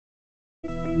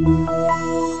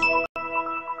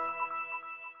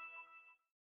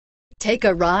Take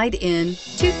a ride in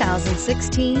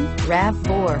 2016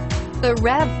 RAV4. The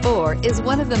RAV4 is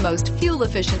one of the most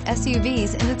fuel-efficient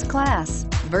SUVs in its class.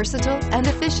 Versatile and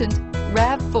efficient,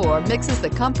 RAV4 mixes the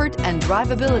comfort and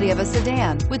drivability of a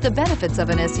sedan with the benefits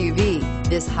of an SUV.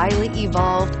 This highly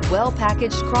evolved,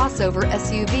 well-packaged crossover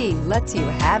SUV lets you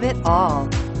have it all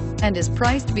and is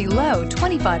priced below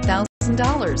 $25,000.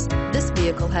 This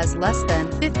vehicle has less than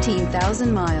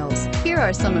 15,000 miles. Here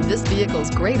are some of this vehicle's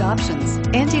great options: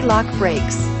 anti-lock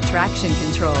brakes, traction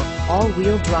control,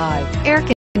 all-wheel drive, air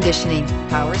conditioning,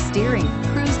 power steering,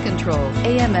 cruise control,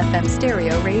 AM/FM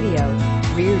stereo radio,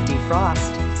 rear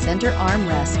defrost, center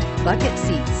armrest, bucket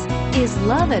seats. Is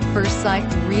love at first sight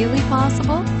really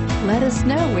possible? Let us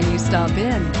know when you stop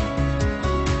in.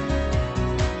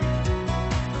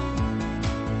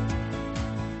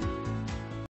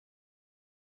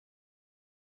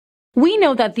 We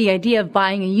know that the idea of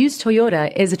buying a used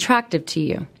Toyota is attractive to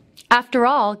you. After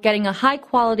all, getting a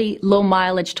high-quality,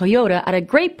 low-mileage Toyota at a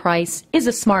great price is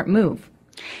a smart move.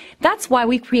 That's why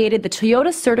we created the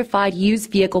Toyota Certified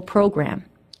Used Vehicle Program.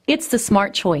 It's the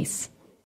smart choice.